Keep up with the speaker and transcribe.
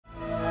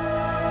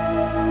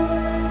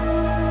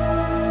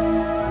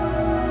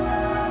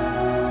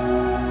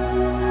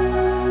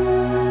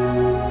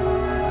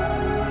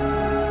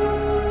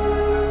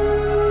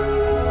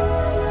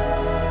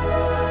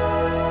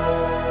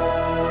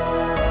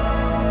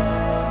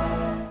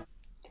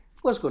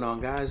What's going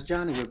on, guys?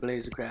 Johnny with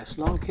Blaze of Grass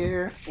Lawn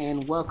Care,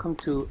 and welcome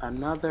to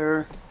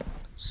another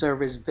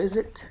service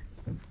visit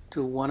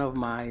to one of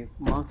my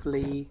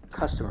monthly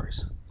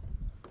customers.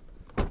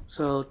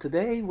 So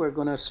today we're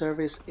going to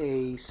service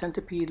a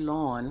centipede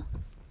lawn,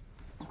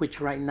 which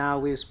right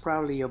now is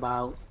probably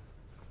about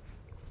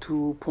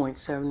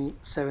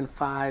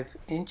 2.775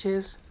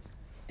 inches.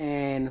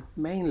 And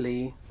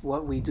mainly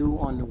what we do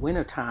on the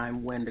winter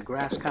time when the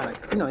grass kind of,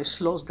 it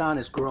slows down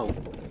its growth.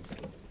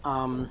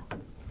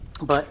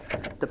 But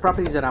the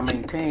properties that I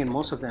maintain,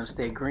 most of them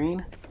stay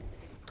green,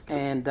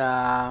 and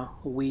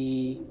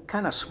we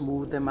kind of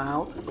smooth them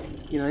out.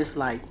 It's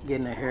like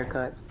getting a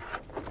haircut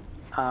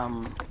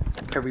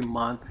every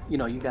month. You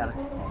gotta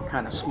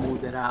kind of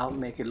smooth it out,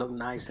 make it look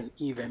nice and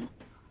even.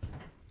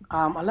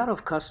 A lot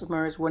of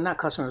customers, well, not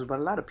customers, but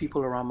a lot of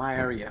people around my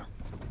area,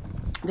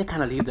 they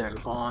kind of leave their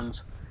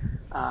lawns,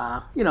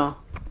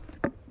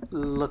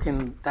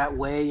 looking that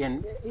way,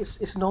 and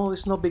it's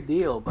no big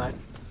deal, but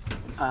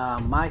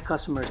my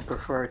customers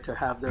prefer to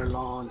have their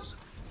lawns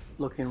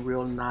looking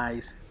real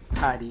nice,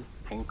 tidy,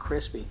 and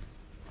crispy.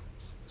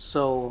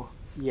 So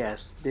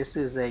yes, this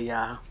is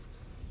a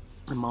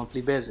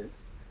monthly visit.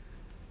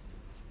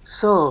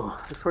 So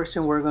the first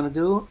thing we're going to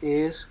do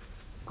is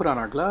put on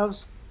our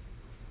gloves,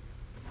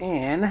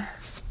 and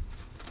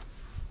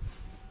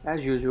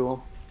as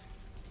usual,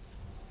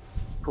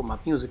 put my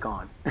music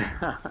on.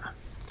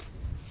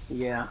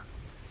 Yeah,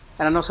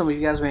 and I know some of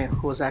you guys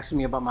who was asking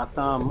me about my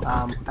thumb.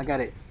 I got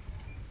it.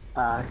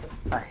 I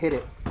hit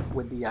it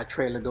with the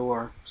trailer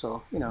door,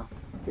 so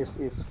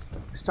it's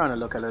starting to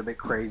look a little bit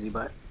crazy,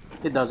 but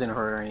it doesn't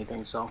hurt or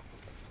anything. So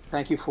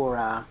thank you for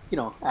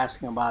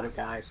asking about it,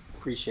 guys.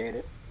 Appreciate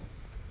it.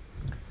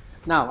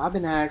 Now, I've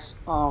been asked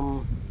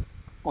on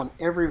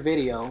every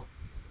video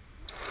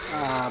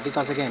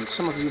because again,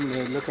 some of you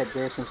may look at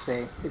this and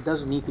say it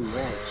doesn't need to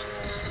edge.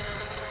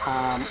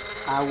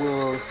 I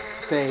will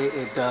say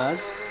it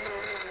does.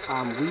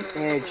 We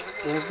edge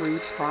every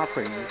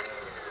property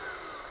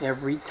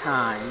every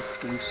time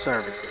we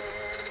service it,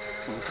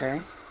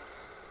 okay?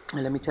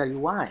 And let me tell you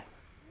why.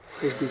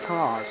 It's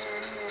because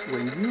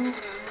when you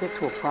get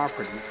to a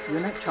property, you're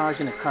not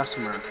charging a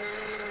customer,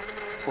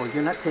 or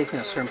you're not taking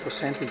a certain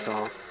percentage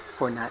off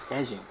for not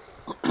edging.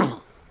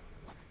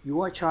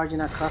 You are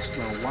charging a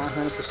customer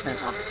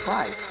 100% of the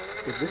price.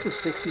 If this is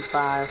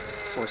 $65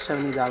 or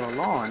 $70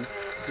 lawn,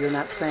 you're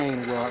not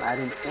saying, well, I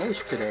didn't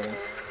edge today,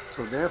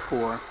 so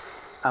therefore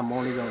I'm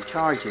only going to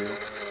charge you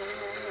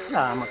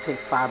I'm going to take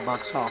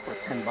 $5 off or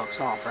 $10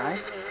 off, right?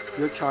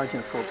 You're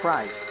charging full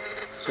price.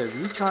 So if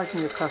you're charging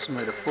your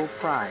customer the full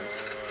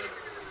price,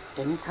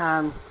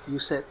 anytime you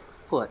set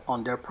foot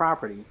on their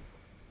property,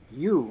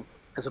 you,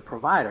 as a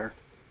provider,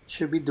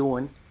 should be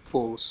doing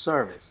full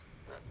service.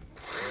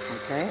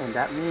 Okay? And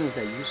that means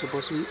that you're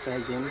supposed to be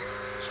edging,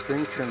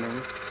 string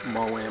trimming,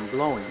 mowing, and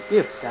blowing,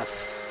 if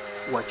that's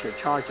what you're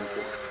charging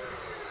for.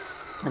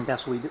 And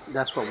that's what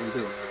we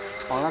do.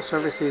 All our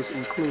services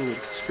include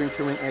string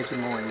trimming,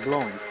 edging, mowing, and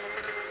blowing.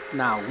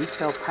 Now, we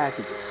sell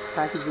packages.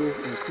 Packages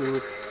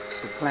include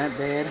the plant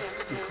bed,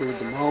 include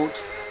the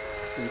mulch,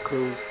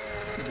 include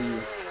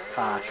the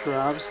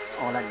shrubs,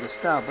 all that good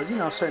stuff. But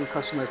certain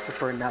customers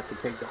prefer not to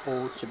take the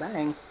whole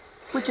shebang,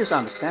 which is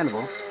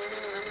understandable.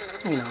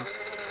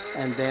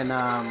 And then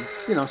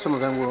some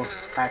of them will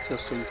ask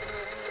us to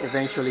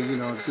eventually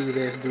do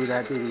this, do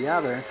that, do the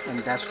other, and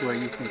that's where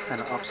you can kind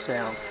of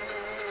upsell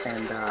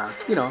and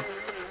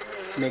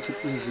make it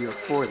easier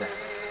for them.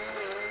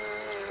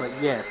 But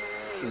yes,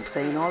 in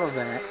saying all of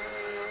that,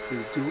 we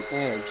do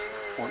edge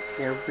on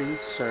every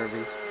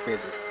service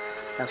visit.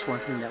 That's one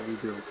thing that we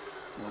do.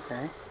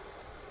 Okay?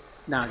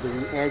 Now, do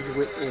we edge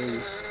with a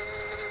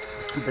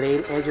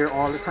blade edger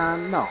all the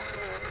time? No.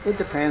 It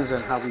depends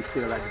on how we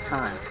feel at the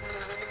time.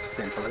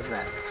 Simple as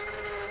that.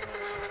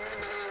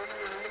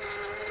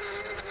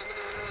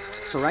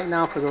 So right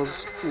now, for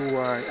those who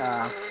are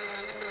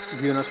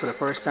viewing us for the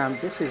first time,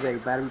 this is a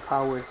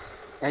battery-powered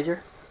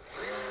edger,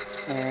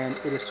 and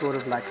it is sort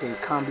of like a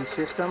combi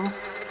system.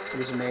 It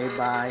is made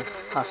by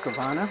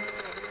Husqvarna,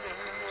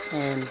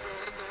 and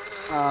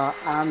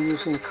I'm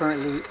using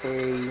currently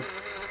a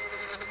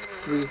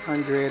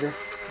 300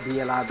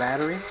 BLI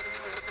battery,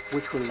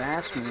 which will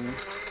last me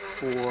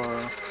for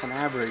on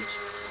average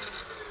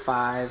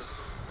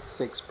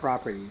 5-6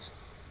 properties,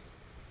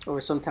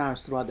 or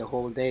sometimes throughout the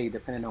whole day,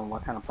 depending on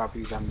what kind of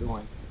properties I'm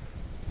doing.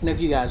 And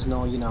if you guys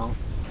know,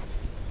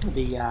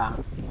 the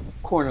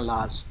corner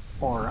lots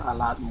are a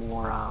lot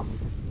more,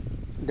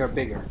 they're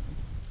bigger.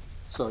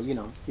 So, you're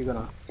going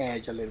to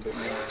edge a little bit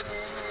more.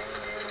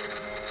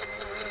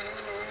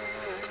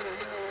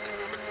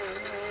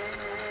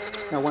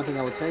 Now, one thing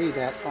I will tell you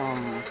that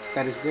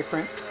that is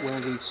different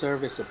when we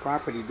service a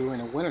property during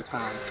the winter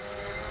time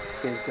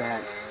is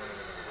that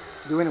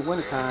during the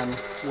winter time,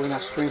 we're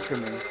not string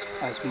trimming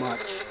as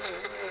much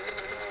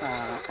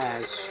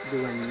as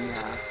during the,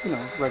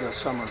 regular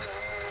summer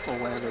or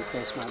whatever the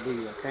case might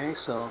be, okay?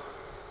 So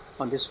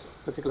on this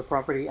particular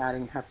property, I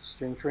didn't have to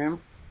string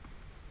trim,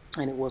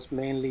 and it was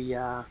mainly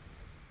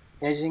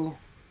edging,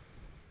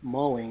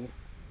 mowing,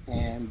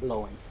 and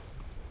blowing.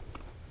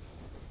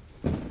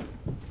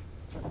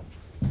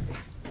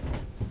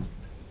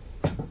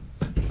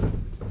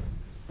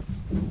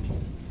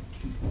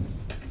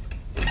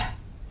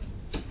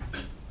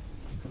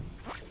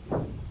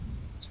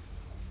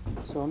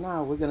 So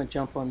now we're gonna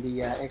jump on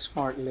the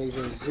X-Smart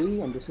Laser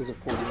Z, and this is a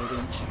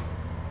 48-inch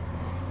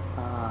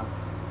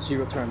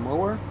zero-turn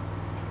mower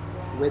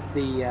with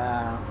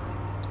the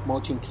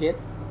mulching kit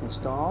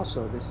installed.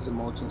 So this is a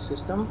mulching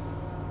system.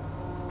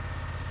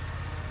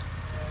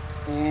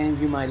 And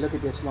you might look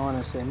at this lawn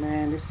and say,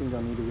 man, this thing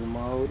don't need to be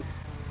mowed.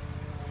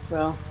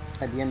 Well,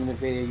 at the end of the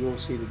video, you'll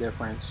see the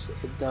difference.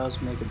 It does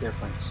make a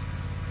difference.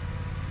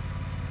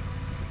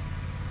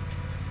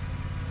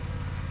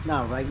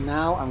 Now, right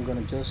now, I'm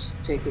gonna just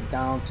take it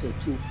down to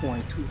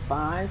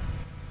 2.25.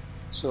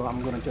 So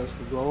I'm gonna just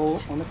roll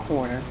on the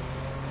corner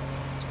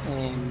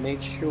and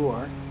make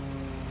sure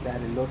that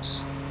it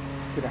looks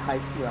to the height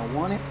where I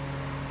want it.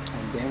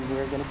 And then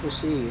we're gonna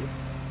proceed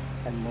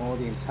and mow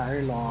the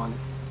entire lawn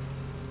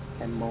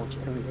and mulch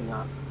everything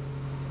up.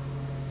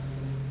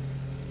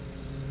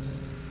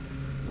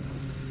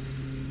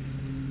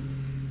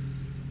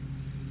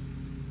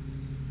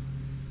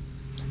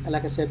 And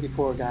like I said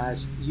before,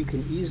 guys, you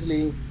can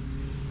easily,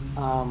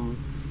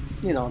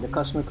 you know, the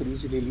customer could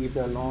easily leave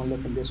their lawn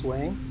looking this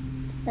way,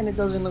 and it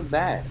doesn't look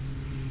bad.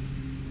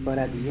 But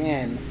at the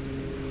end,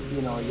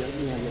 you know,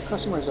 your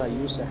customers are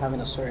used to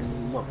having a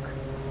certain look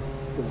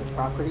to their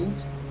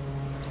properties,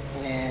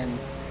 and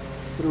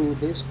through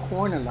this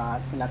corner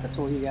lot, and like I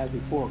told you guys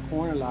before,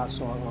 corner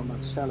lots are my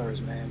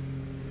sellers, man.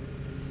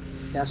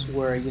 That's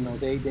where, you know,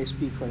 they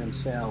speak for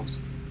themselves.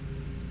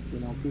 You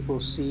know, people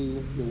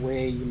see the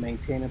way you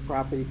maintain a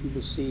property.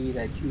 People see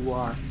that you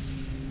are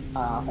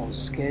on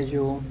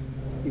schedule.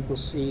 People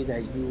see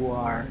that you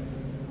are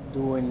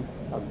doing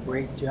a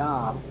great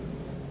job,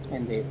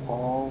 and they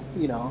all,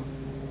 you know,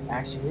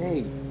 ask you,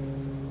 hey,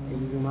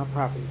 can you do my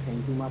property? Can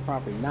you do my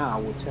property? Now,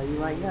 I will tell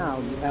you right now,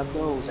 you have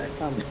those that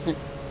come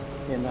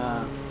and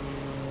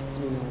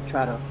you know,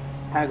 try to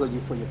haggle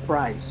you for your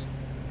price.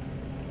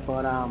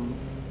 But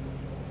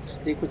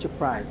stick with your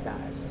price,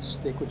 guys.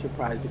 Stick with your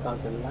price,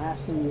 because the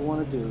last thing you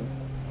want to do,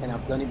 and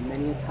I've done it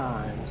many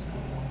times,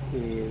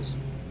 is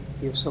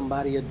give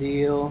somebody a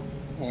deal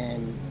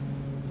and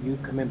you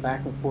coming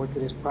back and forth to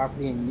this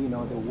property, and you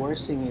know the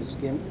worst thing is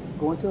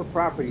going to a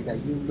property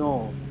that you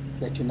know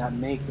that you're not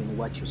making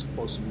what you're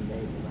supposed to be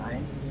making,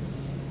 right?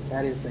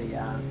 That is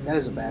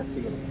a bad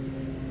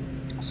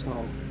feeling.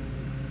 So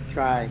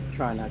try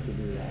not to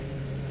do that.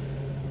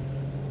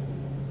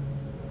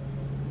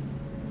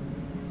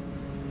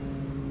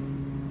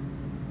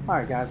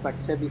 Alright guys, like I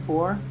said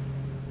before,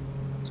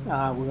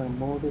 we're going to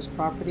mow this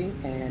property,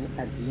 and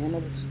at the end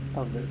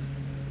of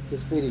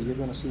this video, you're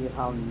going to see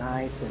how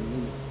nice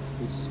and neat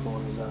this is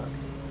going to look.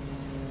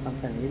 I'm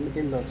telling you,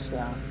 it looks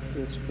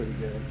pretty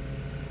good.